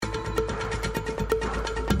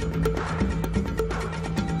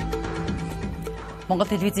Монгол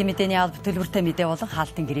телевизийн мэдээний алба төлбөртэй мэдээ болон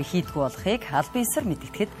хаалтын гэрээ хийдгүү болохыг албан ёсоор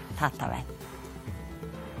мэдгэдэд таатай байна.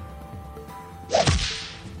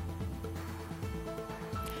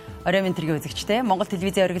 Орой мэндэргийн үзэгчтэй Монгол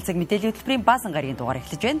телевизийн оргил цаг мэдээллийн хөтөлбөрийн баасан гарагийн дугаар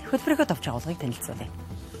эхэлж байна. Хөтөлбөрийнхөө товч агуулгыг танилцуулъя.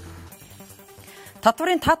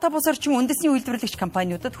 Татварын таатай бус орчин үндэсний үйлдвэрлэгч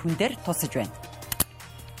компаниудад хүн дээр тусаж байна.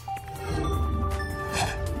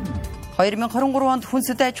 2023 онд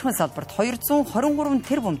хүнсүдэ аж ахуйн салбарт 223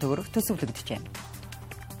 тэрбум төгрөг төсөвлөгдөжээ.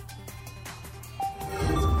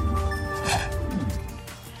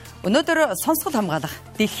 Өнөөдөр сонсгол хамгаалах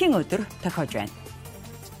дэлхийн өдөр тохиож байна.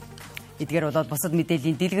 Эдгээр болоод бусад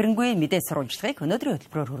мэдээллийн дэлгэрэнгүй мэдээ сурвалжлагыг өнөөдрийн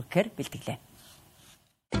хөтөлбөрөөр хүргэхээр бэлтгэлээ.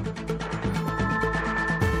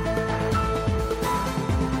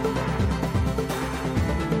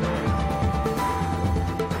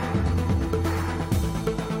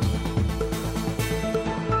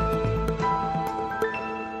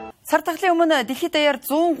 Сар тахлын өмнө дэлхийд даяар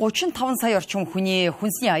 135 сая орчим хүний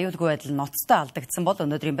хүнсний аюулгүй байдал ноцтой алдагдсан бол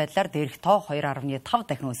өнөөдрийн байдлаар дээрх тоо 2.5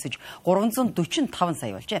 дахин өсөж 345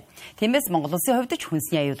 сая болжээ. Тиймээс Монгол улсын хувьд ч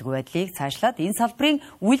хүнсний аюулгүй байдлыг цаашлаад энэ салбарын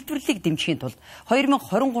үйлдвэрлэлийг дэмжихийн тулд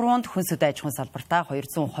 2023 онд хүнсүдэ аж ахуйн салбартаа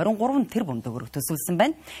 223 тэрбум төгрөг төсөвлөсөн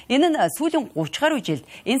байна. Энэ нь сүүлийн 30 гаруй жилд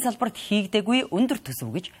энэ салбарт хийгдээгүй өндөр төсөв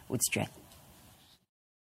гэж үзэж байна.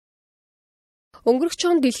 Өнгөрөх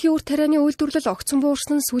он дэлхийн үр тарианы үйлдвэрлэл огцон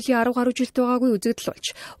буурсан сүүлийн 10 гаруй жилд байгаагүй үзэгдэл болж,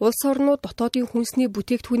 улс орнууд дотоодын хүнсний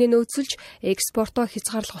бүтээгдэхүүнээ нөөцлөж экспортоо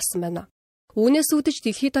хязгаарлах болсон байна. Үүнээс үүдэж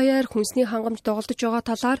дэлхийд даяар хүнсний хангамж доголдож байгаа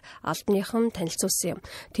талаар албаныхан танилцуулсан юм.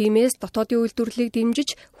 Тиймээс дотоодын үйлдвэрлэлийг дэмжиж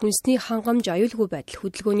хүнсний хангамж аюулгүй байдал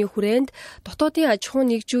хөдөлгөөний хүрээнд дотоодын аж ахуйн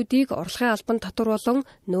нэгжүүдийг орлогын албан татвар болон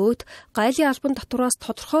нөөд, гайлын албан татвараас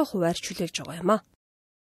тодорхой хувиар чөлөөлж байгаа юм а.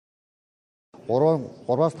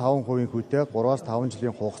 3-5% хүнтэй 3-5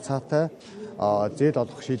 жилийн хугацаатай зээл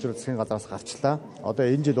олох шийдвэр засгийн газраас гарчлаа. Одоо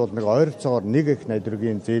энэ жил бол нэг ойролцоогоор 1 их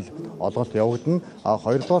найдваргийн зээл олголт явагдана.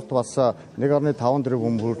 Хоёрдугаарт бас 1.5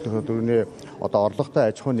 тэрбум хүртэлх төгрөгийн одоо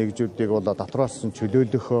орлоготой аж ахуйн нэгжүүдийг бол татвараас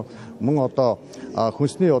чөлөөлөх мөн одоо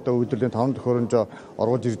хүнсний одоо үйлдвэрлэлийн 5 төхөөрөмж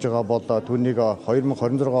оруулж ирж байгаа бол түүнийг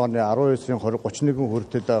 2026 оны 12-ийн 31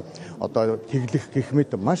 хүртэл одоо тэглэх гэх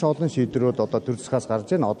мэт маш олон шийдвэрүүд одоо төр засгаас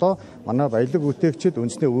гарч байна. Одоо манай баялаг бүтээгчид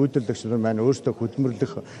үндэсний үйлдвэрлэгч нар маань өөрсдөө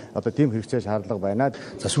хөдөлмөрлөх одоо тийм хэрэгцээ шаардлага байна.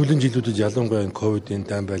 За сүүлийн жилүүдэд ялангуяа ковидын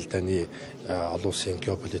дан байлдааны олон улсын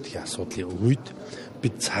геополитикийн асуудлын үед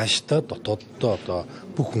бид цаашдаа дотооддоо одоо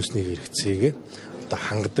бүх хүнсний хэрэгцээг одоо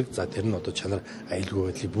хангадаг. За тэр нь одоо чанар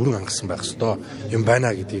аюулгүй байдлыг бүрэн хангасан байх ёстой юм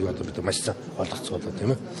байна гэдгийг одоо бид маш сайн ойлгоцгоолоо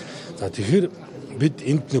тийм ээ. За тэгэхээр бид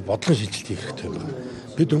энд нэг бодлогын шилжилт хийх хэрэгтэй юм байна.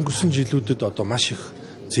 Бид өнгөрсөн жилүүдэд одоо маш их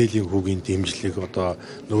зээлийн хүүгийн дэмжлэг одоо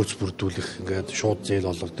нөөц бүрдүүлэх ингээд шууд зээл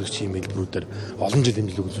олгодог чим хэлбэрүүдээр олон жил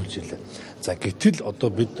дэмжлэг үзүүлж ирлээ. За гэтэл одоо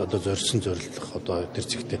бид одоо зорьсон зорилго одоо тэр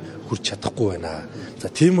зэгтээ хүрч чадахгүй байна. За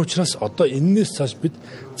тийм учраас одоо энээс цааш бид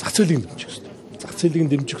зах зээлийг дэмжих ёстой. Зах зээлийг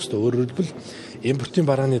дэмжих ёстой. Өөрөөр хэлбэл импортын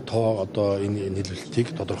барааны тоо одоо энэ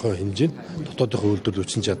нийлүүлэлтийг тодорхой хэмжээнд дотоодын үйлдвэрлэл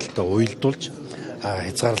хүчин чадалтай уялдуулж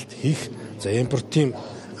хязгаарлалт хийх. За импортын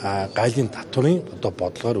гайлын татварын одоо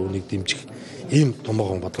бодлогоор үүнийг дэмжих ийм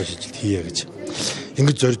томоохон бодлого шилжилт хийе гэж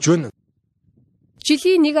ингэж зорж байна.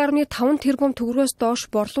 Жилийн 1.5 тэрбум төгрөгөөс доош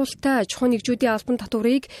борлуулалттай аж ахуйн нэгжүүдийн албан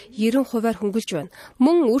татварыг 90%-аар хөнгөлж байна.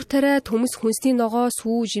 Мөн үр тариа, төмс, хүнсний ногоо,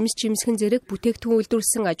 сүү, жимсхэн зэрэг бүтээгдэхүүн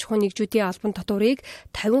үйлдвэрлэсэн аж ахуйн нэгжүүдийн албан татварыг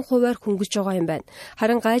 50%-аар хөнгөлж байгаа юм байна.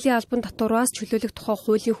 Харин гайлын албан татвараас чөлөөлөх тухай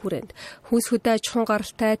хуулийн хүрээнд хүнс хөдөө аж ахуйн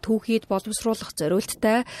гаралтай, түүхийд боловсруулах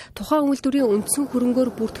зориулттай тухайн үйлдвэрийн үндсэн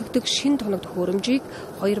хөрөнгөөр бүртгэгдэх шин тоног төхөөрөмжийг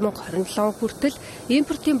 2027 хүртэл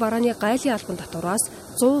импортын барааны гайлын албан татвараас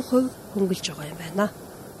 100% хөнгөлж байгаа юм байна.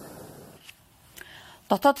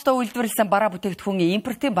 Дотооддоо үйлдвэрлэсэн бараа бүтээгдэхүүн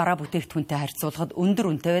импортын бараа бүтээгдэхүүнтэй харьцуулахад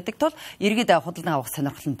өндөр үнэтэй байдаг тул иргэд худалдан авах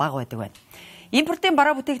сонирхол нь бага байдаг байна. Импортын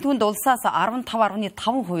бараа бүтээгдэхүүнд улсаас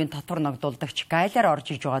 15.5% татвар ногдуулдагч гайлаар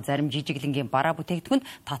орж иж байгаа зарим жижиглэнгийн бараа бүтээгдэхүүнд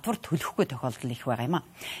татвар төлөхгүй тохиолдол их байгаа юм а.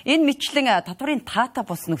 Энэ мэтчлэн татварын таатай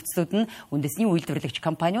бус нөхцлүүд нь үндэсний үйлдвэрлэгч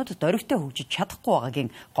компаниуд дөрвтэй хөгжиж чадахгүй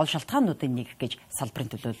байгаагийн гол шалтгаануудын нэг гэж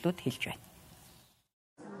салбарын төлөөллүүд хэлж байна.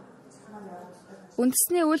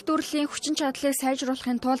 Үндэсний үйлдвэрлэлийн хүчин чадлыг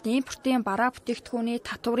сайжруулахын тулд импортын бараа бүтээгдэхүүний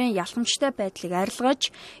татварын ялгамжтай байдлыг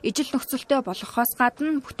арилгаж, ижил нөхцөлтэй болгохоос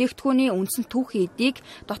гадна бүтээгдэхүүний үндсэн түүхий эдийг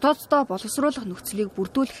дотооддоо боловсруулах нөхцөлийг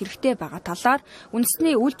бүрдүүлэх хэрэгтэй байгаа талаар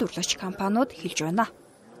үндэсний үйлдвэрлэгч компаниуд хэлж байна.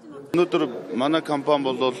 Өнөөдөр манай компани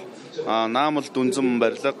бол наамал дүнзэн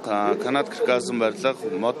барилга, канад каркасан барилга,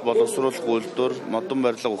 мод боловсруулах үйлдвэр, модон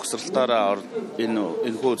барилга угсралтаараа энэ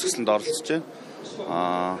хүү үзэсгэлэнд оролцож байна.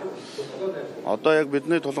 Одоо яг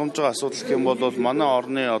бидний тулгамж байгаа асуудал гэх юм бол манай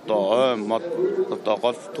орны одоо ой мод одоо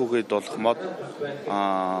гол түүхэд болох мод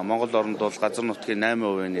Монгол оронд бол газар нутгийн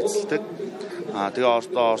 8% эзэлдэг. Тэгээ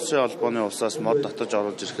Оросын холбооны улсаас мод татаж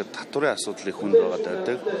оруулж ирэхэд татварын асуудал их хүнд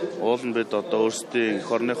байдаг. Уул нь бид одоо өөрсдийн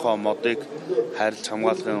эх орныхоо модыг хайрлаж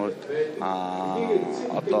хамгаалахын үед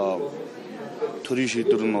одоо төрийн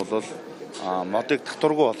шийдвэр нь бол модыг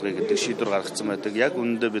татваргүй болгоё гэдэг шийдвэр гаргацсан байдаг. Яг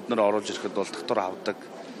үнэндээ бид нар оруулж ирэхэд бол татвар авдаг.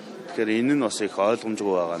 Тэгэхээр энэ нь бас их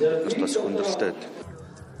ойлгомжгүй байгаа нь биднэрт бас хүндрэлтэй байдаг.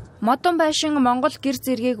 Модон байшин Монгол гэр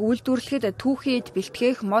зэргийг үйлдвэрлэхэд түүхийд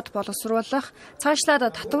бэлтгэх, мод боловсруулах,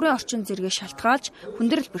 цаашлаад татварын орчин зэргийг шалтгаалж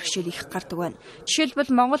хүндрэл бэрхшээл их гардаг байна.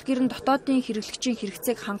 Жишээлбэл Монгол гэр нь дотоодын хэрэглэгчийн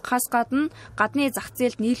хэрэгцээг хангахаас гадна гадны зах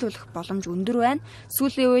зээлд нийлүүлэх боломж өндөр байна.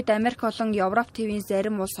 Сүүлийн үед Америк болон Европ тивийн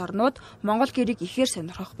зарим улс орнууд Монгол гэрийг ихээр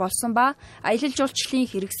сонирхох болсон ба аялал жуулчлалын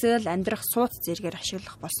хэрэгсэл, амьдрах сууц зэргээр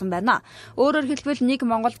ашиглах болсон байна. Өөрөөр хэлбэл нэг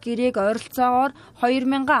Монгол гэрийг ойролцоогоор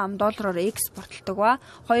 $2000 экспортлдог ба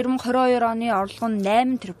 2022 оны орлого нь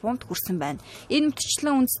 8 тэрбумд хүрсэн байна. Энэ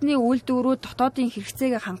мэтчлэн үндэсний үйлдвэрүүд дотоодын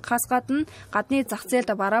хэрэгцээг хангахаас гадна гадны зах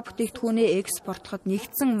зээлд бараа бүтээгдэхүүнээ экспортлоход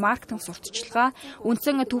нэгдсэн маркетинг сурталчилгаа,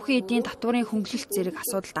 үндсэн түүхийн эдийн татварын хөнгөлөлт зэрэг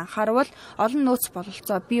асуудалд анхаарвал олон нөөц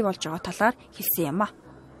бололцоо бий болж байгаа талаар хэлсэн юм а.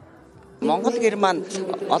 Монгол гэр маань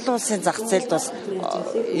олон улсын зах зээлд бас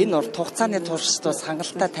энэ урт хугацааны туршид бас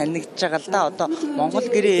хангалттай танигдж байгаа л да. Одоо Монгол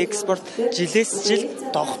гэрийн экспорт жилээс жил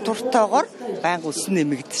догтуртойгоор байнга өсөн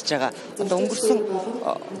нэмэгдэж байгаа. Одоо өнгөрсөн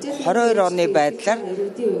 22 оны байдлаар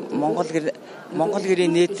Монгол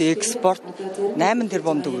гэрийн нийт экспорт 8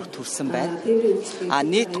 тэрбум төгрөг төрсэн байна.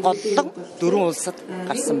 Нийт голлон 4 улсад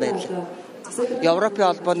гарсан байлаа.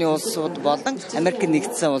 Европын холбооны улсууд болон Америк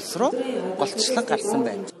нэгдсэн улс руу голчлон гарсан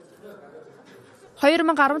байна.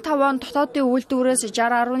 2015 он дотоодын үйлдвэрээс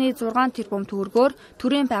 60.6 тэрбум төгрөгөөр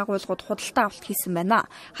төрийн байгууллагууд худалдаа авалт хийсэн байна.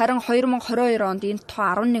 Харин 2022 онд энэ тоо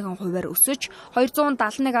 11%-аар өсөж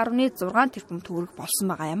 271.6 тэрбум төгрөг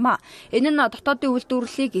болсон байгаа юм а. Энэ нь дотоодын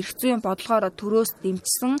үйлдвэрлэлийг эрх зүйн бодлогоор төрөөс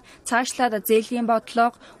дэмжсэн, цаашлаад зээлийн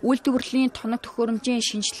бодлого, үйлдвэрлэлийн тоног төхөөрөмжийн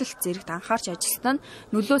шинжилэлт зэрэгт анхаарч ажилласан нь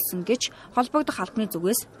нөлөөлсөн гэж холбогдох албаны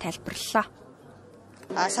зүгээс тайлбарллаа.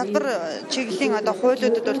 Салбар чиглэлийн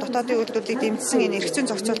хуулиудад бол дотоодын үйлдвэрлэлийг дэмжсэн энэ эрх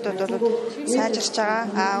зүйн зохицуултууд бол сайжирч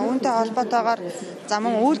байгаа. Үүнтэй холбоотойгоор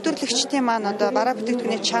мөн үйлдвэрлэгчдийн маань бараа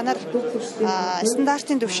бүтээгдэхүүний чанар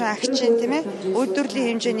стандартын түвшин агчин тийм ээ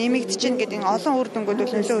үйлдвэрлэлийн хэмжээ нэмэгдэж гин гэдэг олон үр дүнгууд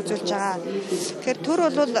бол нөлөө үзүүлж байгаа. Тэгэхээр төр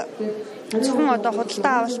бол зөвхөн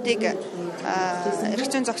худалдаа авалтыг эрх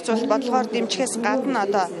зүйн зохицуулалт бодлогоор дэмжихээс гадна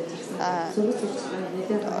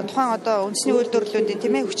тухайн үндэсний үйлдвэрлэлүүдийн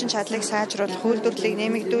тийм ээ хүчин чадлыг сайжруулах, үйлдвэрлэлийг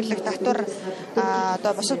нэмэгдүүлэх, татвар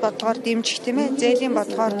бусад бодлогоор дэмжих тийм ээ зээлийн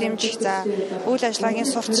бодлогоор дэмжих, үйл ажиллагаагийн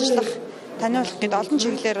сурталчлах, таниулах гэдэг олон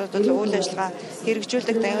чиглэлээр үйл ажиллагаа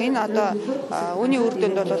хэрэгжүүлдэг. Энэ үүний үр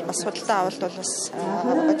дүнд бол бас худалдаа авалт бол бас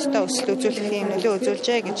бодиттой өсөлт үзүүлэх юм нөлөө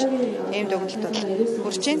үзүүлжээ гэж ийм дүгнэлт бол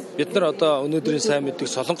хүрч байна. Бид нар өнөөдрийн сайн мэддэг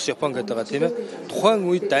Солонгос, Япон гэдэг байгаа тийм ээ. Тухайн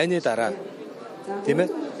үед дайны дараа тийм ээ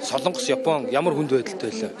Солонгос, Япон ямар хүнд байдалтай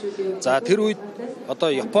байлаа. За тэр үед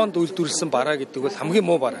Японд үйлдвэрлэсэн бараа гэдэг бол хамгийн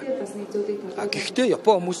муу бараа. Гэхдээ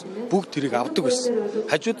Япон хүмүүс бүгд тэрийг авдаг байсан.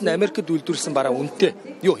 Хажууд нь Америкт үйлдвэрлэсэн бараа үнэтэй,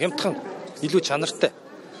 хямдхан, илүү чанартай.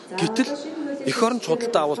 Гэтэл эх орон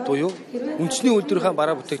худалдаа авалт буюу үндэсний үйлдвэрийн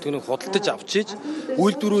бараа бүтээгдэхүүнийг худалдаж авчиж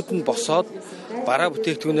үйлдвэрүүд нь босоод бараа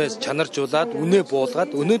бүтээгдэхүүнээс чанаржуулаад үнэ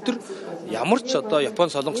буулгаад өнөөдөр ямар ч Япон,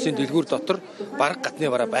 Солонгосын дэлгүүр дотор бараг гатны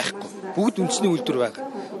бараа байхгүй. Бүгд үндэсний үйлдвэр байгаа.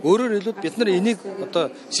 Өөрөөр хэлбэл бид нар энийг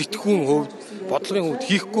сэтгхүүн хөвд, бодлогын хөвд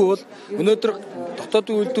хийхгүй бол өнөөдөр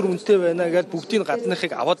дотоодын үйлдвэр үнэтэй байна гэж бүгдийг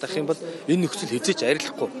гадныхыг аваад авах юм бол энэ нөхцөл хязгаарч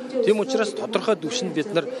арилахгүй. Тийм учраас тодорхой түвшинд бид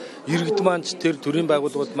нар иргэд маань ч тэр төрийн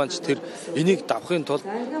байгууллагууд маань ч тэр энийг давахын тулд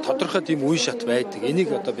тодорхой тийм үе шат байдаг. Энийг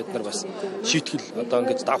бид нар бас шийтгэл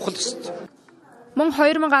ингэж давхал ёстой. Мөн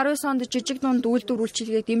 2019 онд жижиг дунд үйлдвэр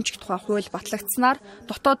үйлчилгээг дэмжих тухай хууль батлагдсанаар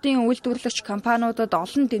дотоодын үйлдвэрлэгч компаниудад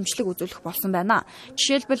олон дэмжлэг үзүүлэх болсон байна.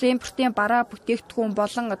 Жишээлбэл импортын бараа бүтээгдэхүүн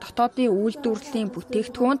болон дотоодын үйлдвэрлэлийн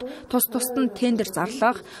бүтээгдэхүүнд тусад нь тендер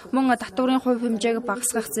зарлах, мөн татварын хувь хэмжээг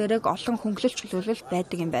багасгах зэрэг олон хөнгөлөлт чөлөөлөл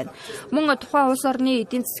байдаг юм байна. Мөн тухайн улс орны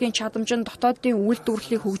эдийн засгийн чадамж нь дотоодын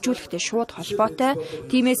үйлдвэрлэлийг хөгжүүлэхтэй шууд холбоотой.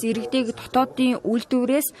 Тиймээс иргэдэг дотоодын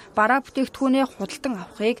үйлдвэрээс бараа бүтээгдэхүүнээ худалдан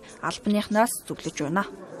авахыг албаныхнаас байна.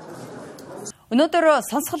 Өнөөдөр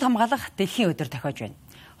сонсгол хамгаалах дэлхийн өдөр тохиож байна.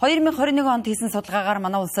 2021 онд хийсэн судалгаагаар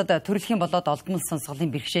манай улсад төрөлхийн болоод олдмол сонсголын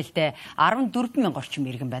бэрхшээлтэй 14,000 орчим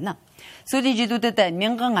иргэн байна. Сүүлийн жилүүдэд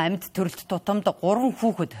 1000 амьд төрөлт тутамд 3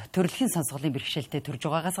 хүүхэд төрөлхийн сонсголын бэрхшээлтэй төрж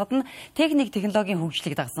байгаагаас гадна техник технологийн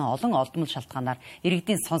хөгжлийг дагсан олон олдмол шалтгаанаар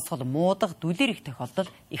иргэдийн сонсгол муудах, дүлээр их тохиолдол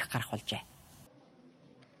их гарах болжээ.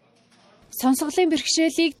 Сонсголын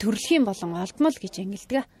бэрхшээлийг төрөлхийн болон олдмол гэж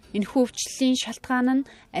ангилдаг. Энэхүү өвчлөлийн шалтгаан нь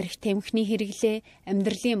архи тамхины хэрэглээ,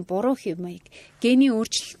 амьдралын буруу хэв маяг, генийн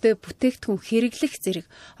өөрчлөлтөд бүтээгдэхүүн хэрэглэх зэрэг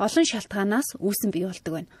олон шалтгаанаас үүсэн бий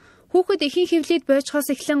болдог байна. Хүүхэд эхийн хэвлэлд бойжхоос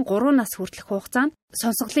эхлэн 3 нас хүртэлх хугацаанд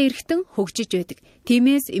сонсголын эрхтэн хөгжиж байдаг.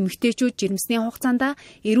 Тиймээс эмэгтэйчүүд жирэмсний хугацаанд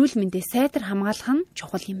эрүүл мэндээ сайтар хамгаалах нь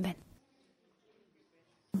чухал юм байна.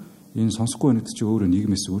 Энэ сонсохгүй байнад чи өөрөө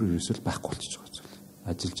нийгмээс өөрөө ерөөсөө байхгүй болчихж байгаа зүйл.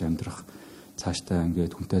 Ажиллаж амьдрах, цаашдаа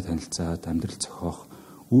ингээд хүнтэй танилцаад амьдрал зохиох,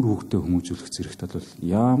 үр хөвгтөө хүмүүжүүлэх зэрэгт бол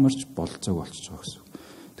ямар ч болцоог болчихж байгаа гэсэн.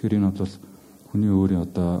 Тэгэхээр энэ бол хүний өөрийн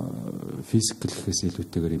одоо физикал гэхээс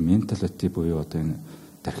илүүтэйгээр менталити буюу одоо энэ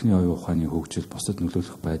тархины оюун ухааны хөгжил, бусад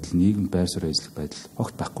нөлөөлөх байдал, нийгэм байр суурь эзлэх байдал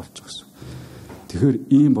огт байхгүй болчих гэсэн. Тэгэхээр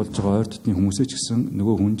ийм болж байгаа ойр дотны хүмүүсээ ч гэсэн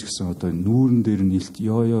нөгөө хүн ч гэсэн одоо нүүрэн дээр нь илт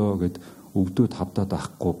ёо гэд өвдөд хавдаад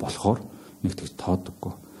авахгүй болохоор нэг тэг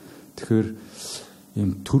тоодоггүй. Тэгэхээр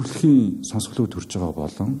ийм төрөлхийн сонсголоо төрж байгаа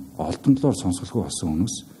болон олдон талаар сонсголгүй болсон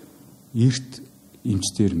хүмүүс эрт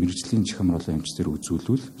эмчтэр мэрэгжлийн чихамруулан эмчтэр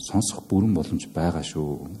үзүүлвэл сонсох бүрэн боломж байгаа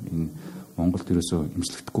шүү. Энэ Монголд ерөөсөө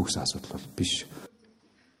эмчлэгдэхгүй гэсэн асуудал бол биш.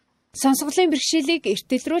 Сонсголын бэрхшээлийг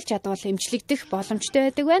эртэлрүүл чадвал эмчлэгдэх боломжтой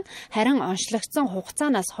байдаг байна. Харин онцлогдсон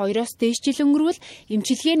хугацаанаас 2-оос дээш жил өнгөрвөл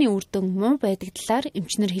эмчилгээний үр дүн муу байдаг талаар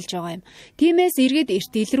эмчнэр хэлж байгаа юм. Тиймээс иргэд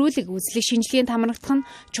эртэлрүүлэг үзлэг шинжилгээнд хамрагдах нь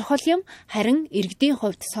чухал юм. Харин иргэдийн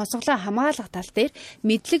хувьд сонсголоо хамгаалах тал дээр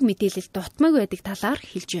мэдлэг мэдээлэл дутмаг байдаг талаар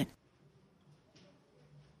хэлж байна.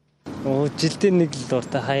 Жилдээ нэг л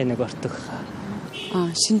дуртай хаяа нэг ортох.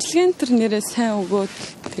 Шинжилгээнд тэр нэрээ сайн өгөөд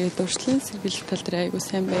тэгээд урьдчилан сэргийлэх тал дээр айгуу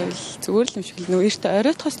сайн байвал зүгээр л юм шиг л нөгөө эрт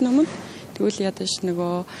оройтхоос өмнө тэгвэл ядаж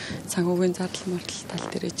нөгөө санхүүгийн зардал мартал тал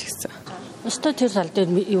дээр ч гэсэн. Өстө тэр тал дээр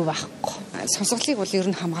юу байхгүй. Сонсголыг бол ер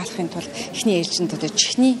нь хамгаалахын тулд эхний ээлжинд одоо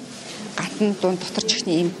чихний гадна дунд дотор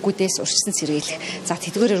чихний эмггүүдээс урьдчилан сэргийлэх. За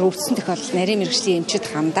тэдгээрээр өвдсөн тохиолдолд нарийн мэрэгжлийн эмчид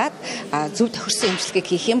хамдаад зөв тохирсон эмчилгээг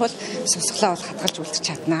хийх юм бол сонсголоо бол хадгалж үлдэх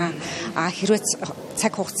чаднаа. Хэрвээ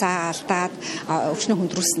цаг хугацаа алдаад өвчнөө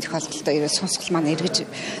хүндрүүлсэн тохиолдолд сонсгол маань эргэж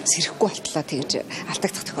сэрэхгүй болтлоо тэгж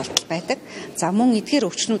алдагдах тохиолдол байдаг. За мөн эдгээр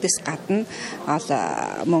өвчнүүдээс гадна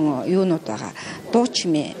мөн юунууд байгаа. Дуу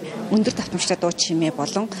чимээ, өндөр давтамжтай дуу чимээ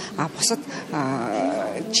болон бусад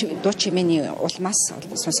дуу чимээний улмаас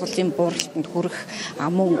сонсголын бууралтанд хүрэх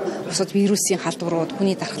мөн бусад вирусын халдварууд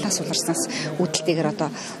хүний дархлаас уларснаас үүдэлтэйгээр одоо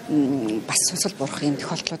бас сонсгол буурах юм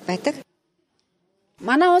тохиолдлууд байдаг.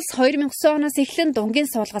 Манай улс 2009 оноос эхлэн дунгийн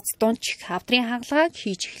суулгац дунчих хавдрын хагалгааг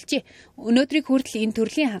хийж эхэлжээ. Өнөөдрийг хүртэл энэ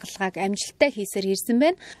төрлийн хагалгааг амжилттай хийсээр ирсэн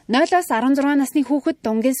байна. 0-аас 16 насны хүүхэд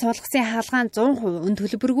дунгийн суулгацын хагалгаан 100% өн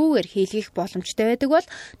төлбөргүйгээр хийлгэх боломжтой байдаг бол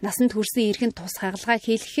насанд хүрсэн иргэн тус хагалгааг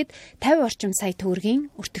хийлгэхэд 50 орчим сая төгрөгийн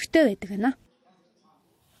өртөгтэй байдаг гэнэ.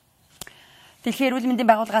 Дэлхийн эрүүл мэндийн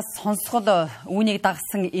байгууллагаас сонсгол үүнийг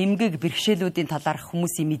дагсан эмгэг бэрхшээлүүдийн талаарх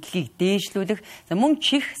хүмүүсийн мэдлэгийг дээшлүүлэх, мөн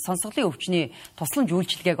чих сонсголын өвчний тусламж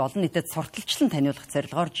үйлчилгээг олон нийтэд сурталчлан таниулах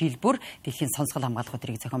зорилгоор жил бүр дэлхийн сонсгол хамгаалах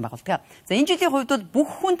өдрийг зохион байгуулдаг. Энэ жилийн хувьд бол бүх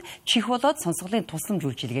хүнд чих болоод сонсголын тусламж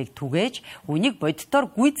үйлчилгээг түгээж, үүнийг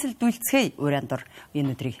боддоор гүйцэлдүүлцгээе уран дор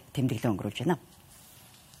энэ өдрийг тэмдэглэн өнгөрүүлж байна.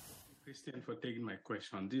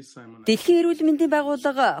 Дэлхийн эрүүл мэндийн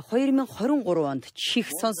байгууллага 2023 онд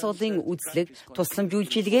чих сонсголын үзлэг тусламж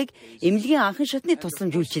үйлчилгээг эмнэлгийн анхан шатны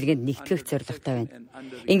тусламж үйлчилгээнд нэгтгэх зорилготой байна.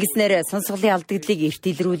 Ингэснээр сонсголын алдагдлыг эрт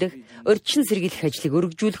илрүүлэх, урьдчилан сэргийлэх ажлыг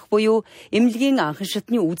өргөжүүлэх буюу эмнэлгийн анхан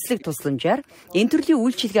шатны үзлэг тусламжаар энэ төрлийн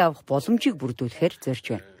үйлчилгээ авах боломжийг бүрдүүлэхээр зорж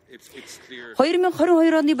байна.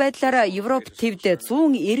 2022 оны байдлаар Европ төвд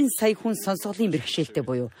 190 сая хүн сонсголын бэрхшээлтэй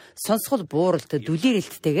буюу сонсгол бууралт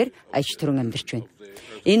дүлээрэлттэйгээр аж түрэн амьдарч байна.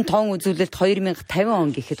 Энэ тоон үзүүлэлт 2050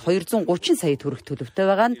 он гэхэд 230 сая төгрөг төлөвтэй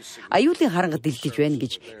байгаа нь аюулын харанга дэлдэж байна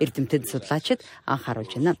гэж эрдэмтэд судлаачид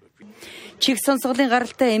анхааруулж байна. Чих сонсголын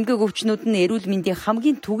гаралтай эмгэг өвчнүүд нь эрүүл мэндийн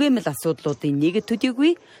хамгийн түгээмэл асуудлуудын нэг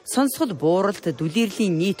төдийгүй сонсгол бууралт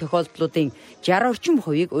дүлээрлийн нийт тохиолдлуудын 60 орчим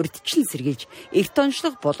хувийг урьдчилан сэргийлж эрт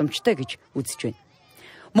онцлох боломжтой гэж үзэж байна.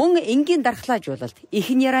 Мөн энгийн дархлаажуулалт,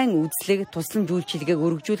 эхэн ярайн үзлэг, тусламж үйлчилгээг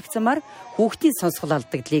өргөжүүлэх замаар хүүхдийн сонсгол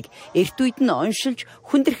алдагдлыг эрт үед нь оншилж,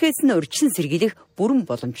 хүндрэхээс нь урьдчилан сэргийлэх бүрэн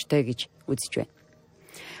боломжтой гэж үзэж байна.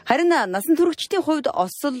 Харин насан туршидчдын хувьд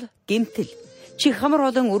осол, гэмтэл, чих хамар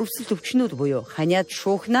олон өрөвсөлт өвчнүүд буюу ханиад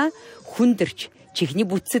шуухнаа, хүндэрч, чихний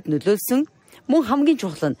бүтцэд нөлөөлсөн мөн хамгийн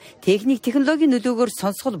чухал нь техник технологийн нөлөөгөөр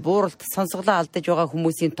сонсгол бууралт, сонсголоо алдаж байгаа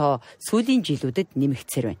хүмүүсийн тоо сүүлийн жилүүдэд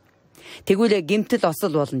нэмэгдсээр байна. Тэгвэл гэмтэл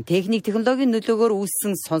осол болон техник технологийн нөлөөгөөр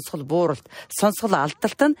үүссэн сонсгол бууралт, сонсгол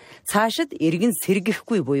алдалт нь цаашид эргэн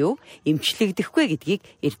сэргэхгүй буюу эмчлэгдэхгүй гэдгийг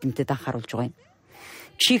эрдэмтэд анхааруулж байгаа юм.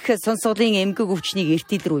 чих сонсголын эмгэг өвчнийг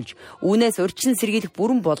эрт илрүүлж, үүнээс урьдчилан сэргийлэх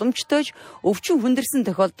бүрэн боломжтойж, өвчин хүндэрсэн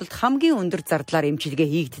тохиолдолд хамгийн өндөр зардлаар эмчилгээ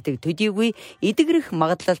хийгддэг төдийгүй эдгэрэх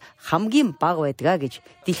магадлал хамгийн бага байдгаа гэж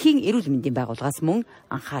Дэлхийн эрүүл мэндийн байгууллагаас мөн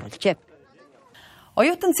анхааруулжээ.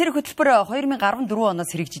 Оюутан цэрэг хөтөлбөр 2014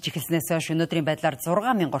 оноос хэрэгжиж эхэлснээс хойш өнөөдрийн байдлаар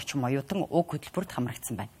 6,000 орчим оюутан уг хөтөлбөрт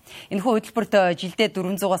хамрагдсан байна. Энэхүү хөтөлбөрт жилдээ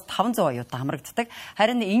 400-аас 500 оюутан хамрагддаг.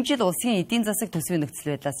 Харин энэ жил улсын эдийн засаг төсвийн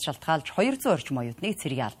нөхцөл байдлаас шалтгаалж 200 орчим оюутныг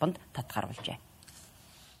цэргийн албанд татгаруулжээ.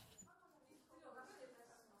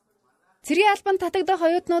 Цэргийн албанд татагдах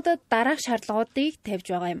оюутнуудад дараах шаардлагуудыг тавьж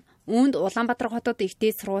байгаа юм. Үүнд Улаанбаатар хотод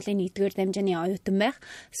ихтэй сургуулийн 1-р дамжааны оюутан байх,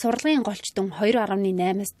 сурлагын голчтон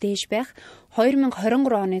 2.8-аас дээш байх, 2023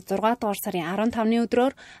 оны 6 дугаар сарын 15-ны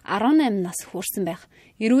өдрөөр 18 нас хүрсэн байх.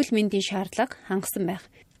 Эрүүл мэндийн шаардлага хангасан байх.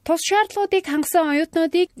 Тус шаардлагуудыг хангасан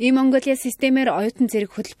оюутнуудыг Монголын системээр оюутан цэрэг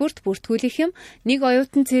хөтөлбөрт бүртгүүлэх юм. Нэг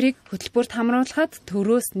оюутан цэрэг хөтөлбөрт хамруулахад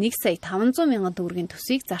төгрөөс 1,500,000 төгрөгийн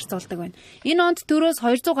төсвийг зарцуулдаг байна. Энэ онд төгрөөс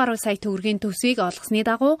 200 гаруй сая төгрөгийн төсвийг олгосны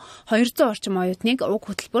дагуу 200 орчим оюутныг уг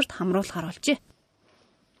хөтөлбөрт хамруулахаар болжээ.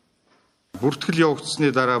 Бүртгэл явагдсны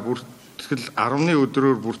дараа бүртгэл 10-ны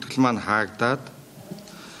өдрөөр бүртгэл маань хаагдаад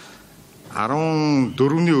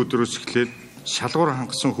 14-ний өдрөөс эхлээд шалгуур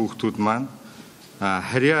хангасан хүүхдүүд маань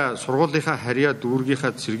сургуулийнхаа харьяа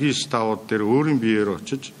дүүргийнхаа цэргийн штабууд дээр өөрийн биеэр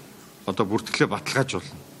очиж одоо бүртгэлээ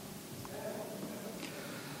баталгаажуулна.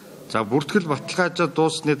 За бүртгэл баталгаажаад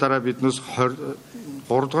дуусны дараа биднээс 3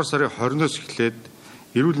 дугаар сарын 20-оос эхлээд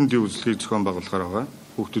эрүүл мэндийн үзлэгийг зохион байгуулахаар байгаа.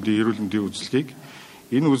 Хүүхдүүдийн эрүүл мэндийн үзлэгийг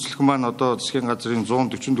энэ үзлэг маань одоо засгийн газрын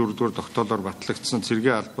 144 дугаар тогтоолоор батлагдсан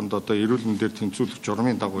цэргийн албанд одоо эрүүл мэндээр тэнцвүүлэх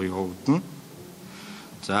журмын дагуу явагдана.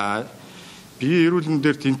 За бие эрүүл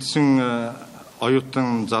мэндээр тэнцсэн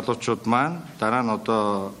оюутан залуучууд маань дараа нь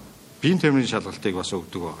одоо биеийн тамирын шалгалтыг бас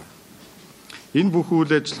өгдөг байна. Энэ бүх үйл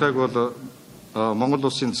ажиллагааг бол Монгол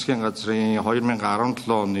Улсын засгийн газрын 2017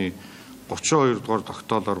 оны 32 дугаар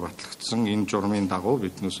тогтоолоор батлагдсан энэ журмын дагуу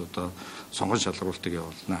биднээс одоо сонгон шалгаруултыг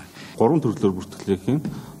явуулна. 3 төрлөөр бүртгэлээхийн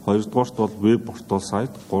 2 дугаарт бол веб портал сайт,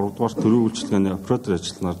 3 дугаарт төрийн үйлчилгээний оператор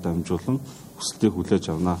ажилтнаар дамжуулан хүслийг хүлээж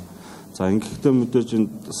авна. За ингэхдээ мэдээж энэ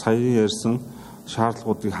саяхан ярьсан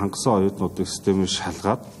шаардлагуудыг хангасан оюутнуудыг системээр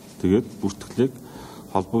шалгаад тэгээд бүртгэлийг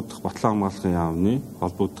холбогдох батлан хамгаалахын яамны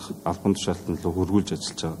холбогдох албан тушаалтан руу хөрвүүлж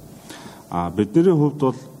ажиллаж байгаа. Бидний хувьд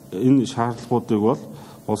бол энэ шаардлагуудыг бол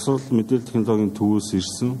боловсрол мэдээлэл технологийн төвөөс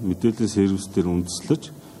ирсэн мэдээллийн сервисээр үндэслэж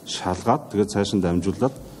шалгаад тэгээд цааш нь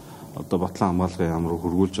дамжуулаад одоо батлан хамгаалахын яам руу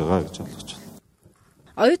хөрвүүлж байгаа гэж ойлгож байна.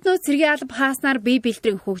 Оюутнууд цэргийн алба хааснаар бие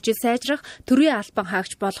бэлтрийн хөгжил сайжрах, төрийн албан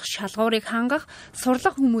хаагч болох шалгуурыг хангах,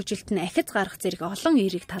 сурлага хүмүүжилт нь ахиц гарах зэрэг олон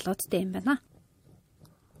эерэг талуудтай юм байна.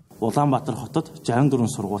 Улаанбаатар хотод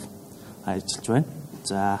 64 сургууль ажиллаж байна.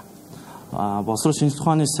 За боловсрол шинжилгээ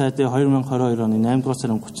ухааны сайдын 2022 оны 8 дугаар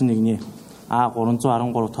сарын 31-ний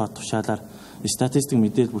А313 тоо тушаалаар статистик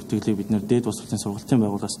мэдээлэл бүртгэлийг бид нэр дээд боловсролын сургалтын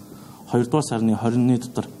байгууллагаас 2 дугаар сарны 20-ны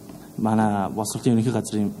дотор манай боловсролын ерөнхий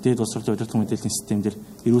газрын дээд боловсролын удирдах мэдээллийн системээр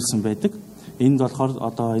ирүүлсэн байдаг. Энд болохоор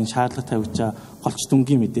одоо энэ шаардлага тавьж голч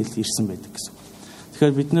дүнгийн мэдээлэл ирсэн байдаг гэсэн.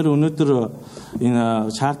 Тэгэхээр бид нэр өнөөдөр энэ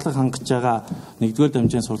шаардлага хангаж байгаа 1-р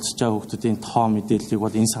дамжааны суралцж байгаа хүүхдүүдийн тоо мэдээллийг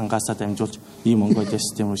бол энэ сангаасаа дамжуулж Монголын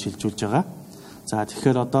систем рүү шилжүүлж байгаа. За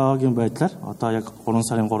тэгэхээр одоогийн байдлаар одоо яг 3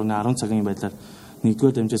 сарын 3-ны 10 цагийн байдлаар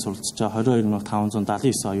 1-р дамжааны суралцж байгаа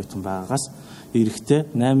 22,579 оюутан байгаагаас эрэгтэй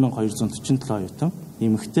 8,247 оюутан,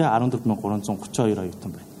 эмэгтэй 14,332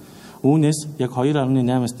 оюутан байна. Үүнээс яг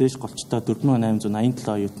 2.8-аас дээш голчтой 4,887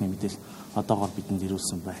 оюутны мэдээлэл одоогоор бидэнд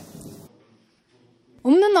ирүүлсэн байна.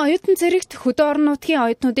 Өмнө нь оюутан цэрэгт хөдөө орон нутгийн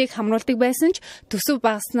оюутнуудыг хамруулдаг байсан ч төсөв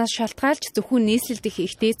багаснаас шалтгаалж зөвхөн нийслэлдэх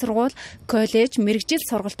ихтэй сургууль, коллеж, мэрэгжил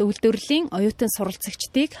сургалт үйлдвэрлэлийн оюутан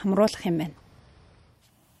суралцагчдыг хамруулах юм байна.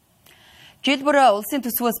 Жишээлбэл улсын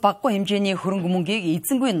төсвөөс багагүй хэмжээний хөрөнгө мөнгийг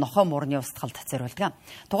эзэнгүй нохой муурны устгалд зориулдаг.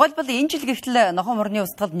 Тухайлбал энэ жил гэртэл нохой муурны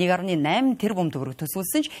устгалд 1.8 тэрбум төгрөг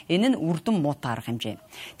төсвөлсөн ч энэ нь үрдэн муутай арга хэмжээ.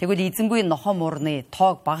 Тэгвэл эзэнгүй нохой муурны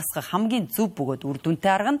тоог багасгах хамгийн зөв бөгөөд үр дүнтэй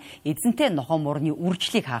арга нь эзэнтэй нохой муурны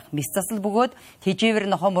үржлийг хаах мэс засал бөгөөд тэжээвэр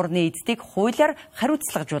нохой муурны эздийг хуулиар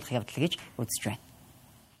хариуцлагажуулах явдал гэж үзэж байна.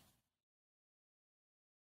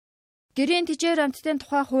 Гэрийн тэжээр амьтдын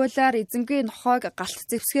тухай хуулиар эзэнгүй нохойг галт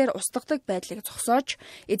зэвсгээр устгадаг байдлыг зогсоож,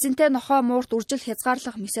 эзэнтэй нохой муурт үржил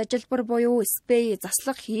хязгаарлах мэс ажилбар буюу спей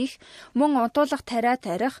заслах хийх, мөн унтуулах тариа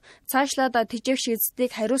тарих, цаашлаад тэжээгш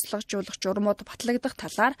эздийг хариуцлагажуулах журмууд батлагдах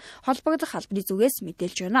талаар холбогдох албаны зүгээс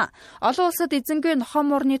мэдээлж байна. Олон улсад эзэнгүй нохой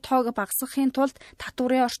муурны тоог багасгахын тулд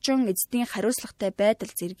татварын орчин, эздийн хариуцлагатай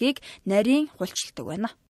байдал зэргийг нарийн хуульчилдаг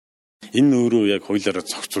байна. Энэ өөрөө яг хуулиараа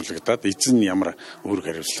зохицуулагдаад эзэн ямар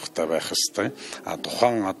үүрэг хариуцлагатай байх ёстой.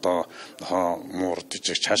 Тухайн одоо муур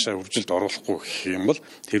дижиг цаашаа үржилд оруулахгүй гэх юм бол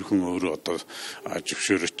тэр хүн өөрөө одоо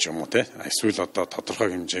зөвшөөрөж юм уу те. Эсвэл одоо тодорхой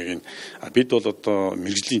хэмжээг нь бид бол одоо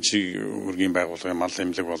мэрэгжлийн чиг үргийн байгууллагын мал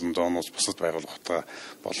эмнэлэг болон зоонууд бусад байгууллагатай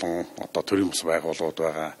болон одоо төрийн бус байгууллагууд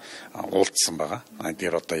байгаа уулзсан байгаа.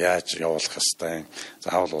 Тэр одоо яаж явуулах ёстой,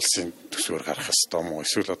 заавал улсын төсвөр гарах ёстой юм уу?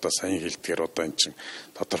 Эсвэл одоо сайн хэлдгээр одоо эн чинь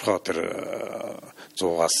тодорхой тэр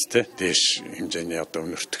 100-аас дээш хэмжээний одоо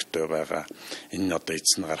өнөртөгтэй байгаа. Энэ одоо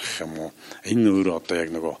эзэн гаргах юм уу? Энэ өөрөө одоо яг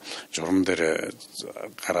нөгөө журам дээр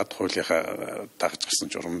гараад хуулийнхаа дагж гисэн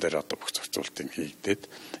журам дээр одоо бүх зохицуултыг хийгдээд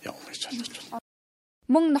явах гэж болж байна.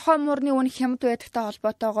 Мөн нохой муурны үн хямд байдагтай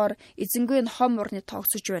холбоотойгоор эзэнгүй нохой муурны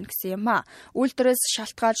тогсож байна гэсэн юм а. Үйлдвэрээс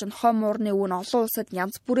шалтгаалж нохой муурны үн олон улсад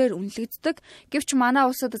янз бүрээр үнэлэгддэг. Гэвч манай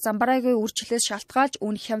улсад замбараагийн үржлээс шалтгаалж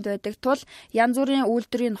үн хямд байдаг тул янз бүрийн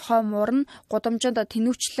үйлдвэрийн нохой муур нь гудамжинд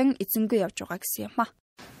тэнүүчлэн эзэнгүй явж байгаа гэсэн юм а.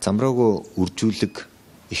 Замбараагүй үржүүлэг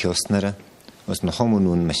их явснараа бас нохой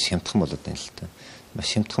муурны үн маш хямдхан болоод байна л та.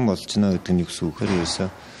 Маш хямдхан болж байна гэдэг нь юу гэсэн үг вэ? Ерөөсөө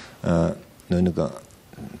нэг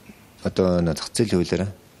одоо зах зээлийн хуулиараа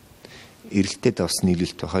эрэлттэй давс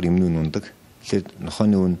нийлүүлэлт байхаар өмнө нь ундаг. Тэгэхээр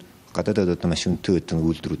нохойны үн гадаадад одоо маш өнтэй байдаг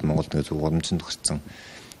үйлдвэрүүд Монголд нэг 100 гарсан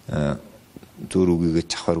зөөр үгийгээ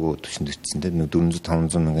чавхааргүй төвшөнд өчсөн. Тэр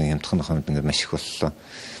 400-500 мянган хямдхан нохойнууд ингээд маш их боллоо.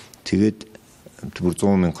 Тэгээд бүр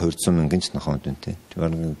 100 мянга 200 мянган ч нохойнууд үнэтэй. Тэр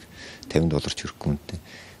 $50 ч хүрэхгүй үнэтэй.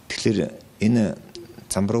 Тэгэхээр энэ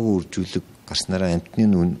замбраагүй үржүүлэг гарснараа амтны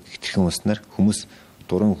үн хэтэрхэн уснаар хүмүүс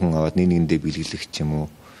дуран хүн аваад нэгэндээ бэлгэлэх ч юм уу,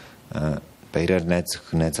 баяраар найз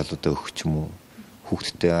залуудаа өгөх ч юм уу,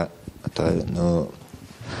 хүүхдтэй одоо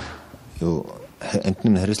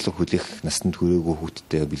амтны хариуцлага хүлээх насанд хүрээгүй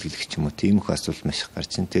хүүхдтэй бэлгэлэх ч юм уу, тийм их асуудал маш их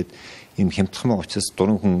гарч ин. Тэгэд ийм хямдхан байгаа учраас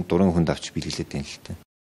дуран хүнд авч бэлгэлээд байна л та.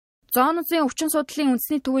 Зоонуудын өвчин судлалын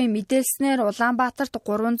үндэсний төвийн мэдээлснээр Улаанбаатарт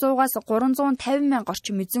 300-аас 350 мянга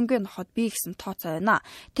орчим эзэнгүй ноход бий гэсэн тооцоо байна.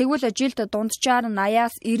 Тэгвэл жилд дунджаар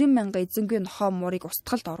 80-аас 90 мянга эзэнгүй нохоо муурыг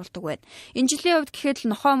устгалд оруулдаг байна. Энэ жилийн хувьд гэхэд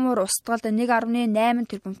л нохоо муур устгалд 1.8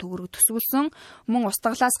 тэрбум төгрөг төсвөлсөн. Мөн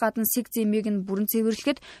устгалаас гадна сэг зэмийг нь бүрэн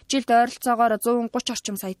цэвэрлэхэд жилд ойролцоогоор 130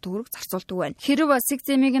 орчим сая төгрөг зарцуулдаг байна. Хэрв сэг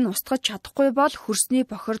зэмийг нь устгаж чадахгүй бол хөрсний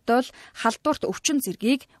бохирдол халдварт өвчин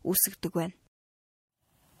зэргийг үүсгэдэг байна.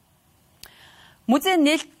 Музейн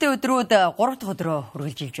нээлттэй өдрүүд 3 дахь өдрөө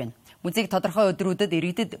үргэлжилж байна. Музейг тодорхой өдрүүдэд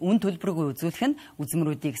иргэдэд үн төлбөргүй үзүүлэх нь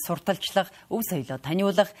үзмрүүдийг сурталчлах, өв соёлоо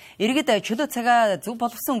таниулах, иргэд чөлөө цагаа зөв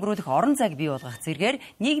болгосон өнгөрүүлэх орон зайг бий болгох зэргээр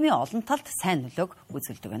нийгмийн олон талд сайн нөлөөг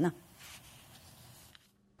үзүүлдэг байна.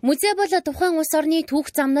 Музей бол тухайн улс орны түүх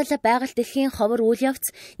замнал, байгаль дэлхийн ховор үйл явц,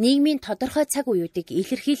 нийгмийн тодорхой цаг үеүүдийг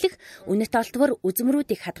илэрхийлэх, үнэт олдвор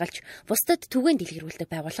үзмрүүдийг хадгалж, бусдад түгээн дэлгэрүүлдэг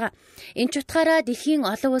байгууллага. Энэ ч утгаараа дэлхийн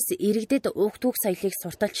олон улс иргэдэд уг түүх соёлыг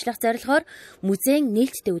сурталчлах зорилгоор музейн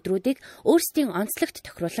нээлттэй өдрүүдийг өөрсдийн онцлогт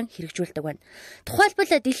тохируулан хэрэгжүүлдэг байна. Тухайлбал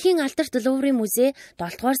дэлхийн алдарт Луврын музей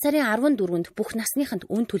 7 дугаар сарын 14-нд бүх насныханд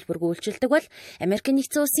үн төлбөргүй үйлчилдэг бол Америк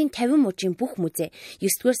нэгдсэн улсын 50 мужийн бүх музей 9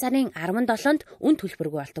 дугаар сарын 17-нд үн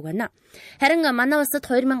төлбөргүй байна. Харин манай улсад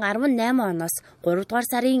 2018 оноос 3 дугаар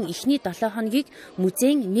сарын эхний 7 хоногийг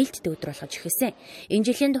музейн нээлттэй өдөр болгож эхэлсэн. Энэ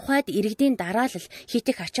жилийн тухайд иргэдийн дараалал,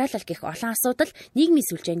 хитэх ачаалал гэх олон асуудал нийгмийн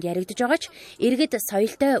сүлжээнд яригдж байгаа ч иргэд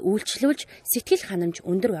соёлтой үйлчлүүлж сэтгэл ханамж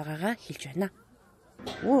өндөр байгаагаа хэлж байна.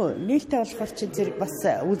 Нээлттэй болохоор чи зэрэг бас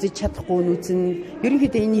үзэж чадахгүй нүзэн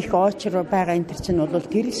ерөнхийдөө энэ их очор байгаа энэ төр чинь бол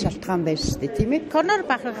тэр л шалтгаан байна шүү дээ, тийм ээ. Корнер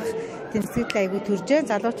бахах тэнцвэртэй айгүй төржээ.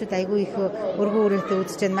 Залуучууд айгүй их өргөн үрэлтэй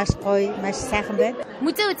үзэж байна. Маш гоё, маш сайхан байна.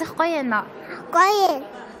 Музей үзэх гоё юм аа. Гоё.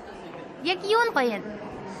 Яг юу нь гоё юм?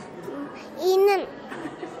 Энэ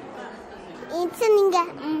ингээ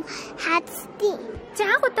хатсти. Чи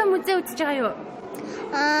анх удаа музей үзэж байгаа юу?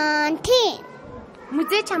 Тийм.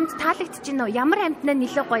 Музей чамд таалагдж байна уу? Ямар амьтнаа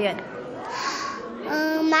нэлээд гоё вэ?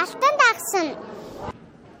 Малтан дагсан.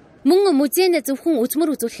 Мөн музейн зөвхөн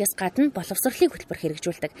үзмөр үзүүлэхээс гадна боловсролын хөтөлбөр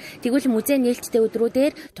хэрэгжүүлдэг. Тэгвэл музейн нээлттэй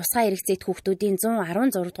өдрүүдээр тусгай хэрэгцээт хүүхдүүдийн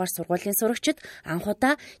 116 дугаар сургуулийн сурагчид анх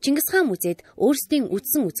удаа Чингис хаан музейд өөрсдийн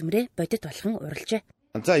үзсэн үзмрээ бодит болгон урилжээ.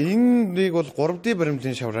 За энэнийг бол 3D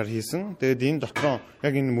баримтлалын шавраар хийсэн. Тэгээд энэ дотроо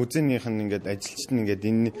яг энэ музейнийх нь ингээд ажилчид нь ингээд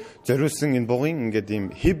энэ зориулсан энэ бугын ингээд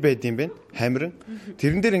ийм хэв байд юм байна. Хамрын.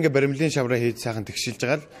 Тэрэн дээр ингээд баримтлалын шавраа хийж сайхан тэгшилж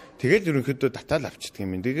байгаа л тэгээд ерөнхийдөө татаал авчдаг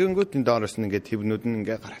юм. Тэгэнгүүт энэ доороос нь ингээд хэвнүүд нь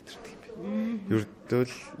ингээд гараад ирдэг юм байна. Ердөө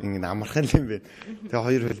л ингээд амархан юм байна. Тэгээд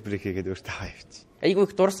хоёр хөлбөрийг хийгээд өөртөө хаа явчих. Айгүй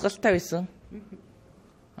их дурсгалтай байсан.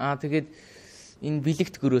 Тэгээд энэ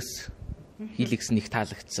бэлэгт гөрөөс хийлгсэн их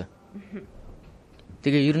таалагдсан.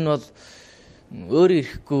 Тэгээ ер нь бол өөрөө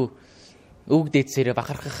ирэхгүй өвөг дээдсээрээ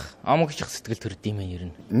бахархах омогчих сэтгэл төрд юм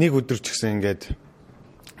ер нь. Нэг өдөр ч гэсэн ингээд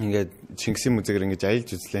Чингисийн музейгээр ингэж аялж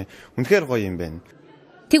үзлээ. Үнэхээр гоё юм байна.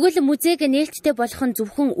 Тэгвэл музейг нээлттэй болох нь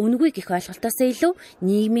зөвхөн үнгүй гэх ойлголтоос илүү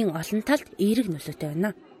нийгмийн олон талд эерэг нөлөөтэй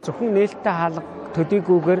байна. Зөвхөн нээлттэй хаалга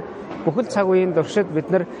төдийгүйгээр бүхэл цаг үеийн туршид бид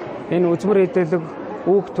нар энэ үзмэр мэдээлэл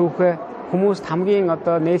үг түүхээ хүмүүст хамгийн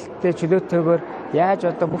нээлттэй чөлөөтэйгээр яаж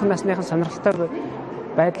бүх насныхан сонирхолтой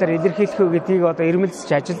байдлаар илэрхийлэх үү гэдгийг ирмэлцэж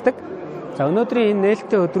ажилладаг. За өнөөдрийн энэ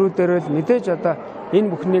нээлттэй өдрүүдээр л мэдээж энэ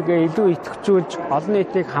бүхнийг илүү идэвхжүүлж олон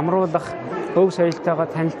нийтийг хамруулах, өв соёлтойгоо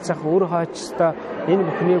танилцах, үр хойчтой энэ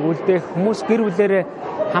бүхнийг үлдээх, хүмүүс гэр бүлээрээ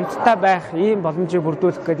хамтдаа байх ийм боломжийг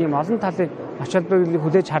бүрдүүлэх гэдэг ийм олон талын ач холбогдлыг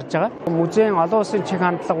хүлээж харж байгаа. Музейн олон улсын чиг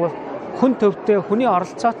хандлага бол хүн төвтэй, хүний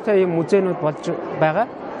оролцоотой ийм музейнууд болж байгаа.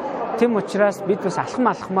 Тэм учраас бид бас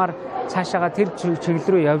алхмаар цаашаага тэр чиглэл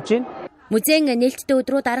рүү явж байна. Музейн нээлттэй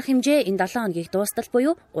өдрүүд арга хэмжээ энэ 7 хоногийн дуустал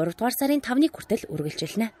буюу 3 дугаар сарын 5-ны хүртэл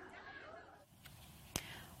үргэлжилнэ.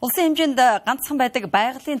 Улсын хэмжээнд ганцхан байдаг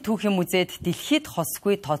байгалийн түүхийн музейд дэлхийд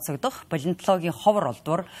хосгүй тооцогдох палеонтологийн ховор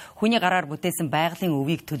олдвор, хүний гараар бүтээсэн байгалийн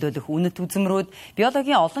өвийг төлөөлөх үнэт үзмрүүд,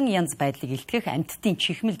 биологийн олон янз байдлыг илтгэх амьтдын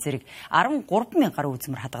чихмэл зэрэг 13,000 гаруй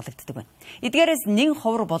үзмэр хадгалагддаг байна. Эдгээрээс нэн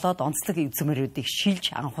ховор болоод онцлог үзмрүүдийг шилж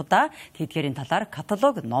анхудаа тэдгээрийн талаар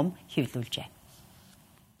каталог ном хэвлүүлжээ.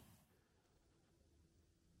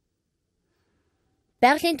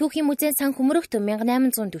 Байгалийн түүхийн музейн сан хөмрөгт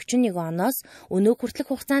 1841 оноос өнөө хүртэлх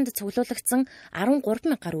хугацаанд цуглуулагдсан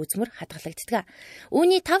 13,000 гаруй үзмэр хадгалагддаг.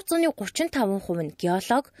 Үүний 535% нь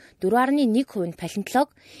геолог, 4.1% нь палеонтолог,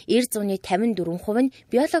 954% нь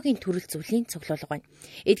биологийн төрөл зүйлийн цуглуулга байна.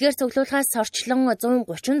 Эдгээр цуглуулгаас орчлон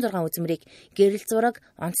 136 үзмрийг гэрэл зураг,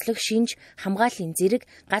 онцлог шинж, хамгааллын зэрэг,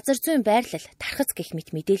 газар зүйн байрлал, тархац гэх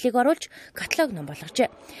мэт мэдээллийг оруулж каталог ном болгожээ.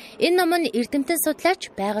 Энэ ном нь эрдэмтэн судлаач,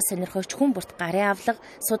 байгаль сонирхогч хүн бүрт гарын авлага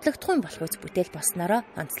судлагдахгүй болох үс бүтээл болсноороо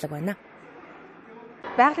онцлог байна.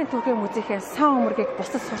 Байгалийн түүхийн музейхийн сан өмөргийг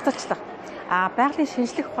бусдад сурталчлах, байгалийн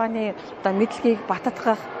шинжлэх ухааны мэдлэгийг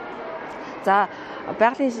баттгах,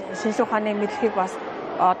 байгалийн шинжлэх ухааны мэдлэгийг бас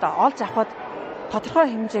олж авахд тодорхой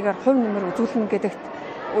хэмжээгээр хувь нэмэр үзүүлнэ гэдэгт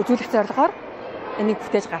үзүүлэх зорилгоор энийг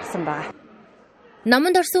бүтээж гаргасан байна.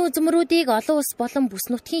 Номонд орсон үзмрүүдийг олон улс болон бүс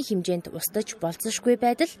нутгийн хэмжээнд устж болцсошгүй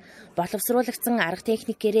байдал, боловсруулагдсан арга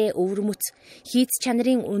техникээрээ өвөрмөц, хийц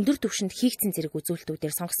чанарын өндөр түвшинд хийгдсэн зэрэг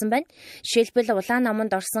үзүүлэлтүүдээр сонгосон байна. Жишээлбэл улаан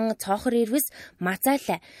номонд орсон цоохор ирвэс,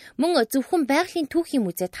 мазаалай мөн зөвхөн байгалийн түүхийн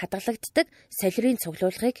музейд хадгалагддаг солирын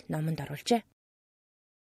цуглуулгыг номонд оруулжээ.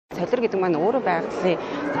 Солир гэдэг маань өөрөө байгалийн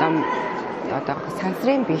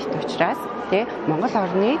сансрын биет учраас Монгол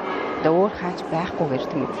орны өөр хааж байхгүйгээр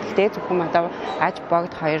тийм үзэлтэй зөвхөн аж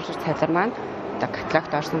богд хоёр солир маань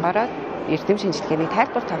каталогт орсонгороо эрдэм шинжилгээний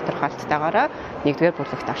тайлбар тодорхойлолттойгоор нэгдүгээр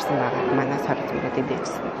бүлэгт орсон байгаа манай сар үзмрүүдийн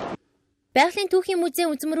дээжсэн. Байгалийн түүхийн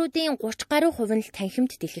музейн үзмрүүдийн 30 гаруй хувь нь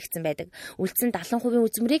танхимд дэлгэгдсэн байдаг. Үлдсэн 70%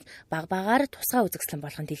 үзмрийг багаар тусгай үзэсгэлэн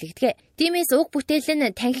болгон дэлгэгдэгэ. Тиймээс уг бүтээл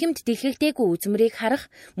нь танхимд дэлгэгдээгүй үзмрийг харах,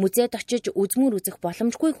 музейд очиж үзмөр үзэх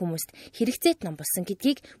боломжгүй хүмүүст хэрэгцээт ном болсон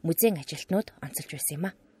гэдгийг музейн ажилтнууд онцолж байсан юм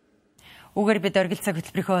а. Угаар бид оргилцаг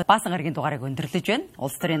хөтөлбөрийнхөө баасан гарагийн дугаарыг өндөрлөж байна.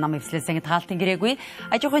 Улс төрийн ном эвслээсээ таалтан гэрээгүй,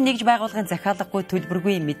 аж ахуйн нэгж байгууллагын захиалгагүй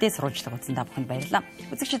төлбөргүй мэдээ сурвалжлага утсан та бүхэнд баярлалаа.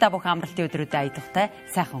 Үзэгч та бүхэн амралтын өдрүүдэд аятахтай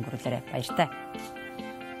сайхан өнгөрүүлээрэй. Баяртай.